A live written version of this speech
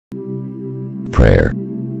Prayer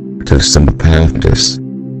to Saint Paphnutius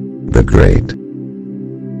the Great.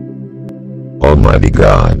 Almighty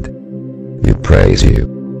God, we praise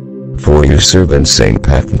you for your servant Saint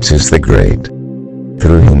Paphnutius the Great,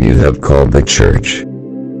 through whom you have called the Church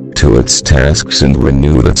to its tasks and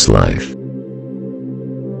renewed its life.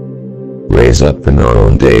 Raise up in our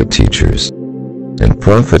own day teachers and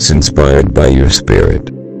prophets inspired by your Spirit,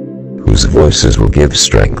 whose voices will give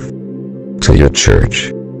strength to your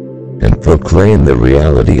Church and proclaim the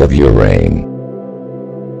reality of your reign.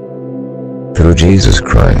 Through Jesus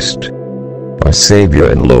Christ, our Savior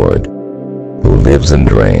and Lord, who lives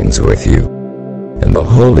and reigns with you, and the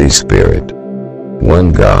Holy Spirit,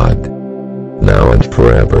 one God, now and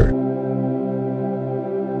forever.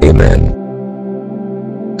 Amen.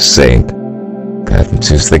 Saint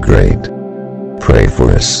Paphnutius the Great, pray for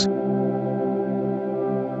us.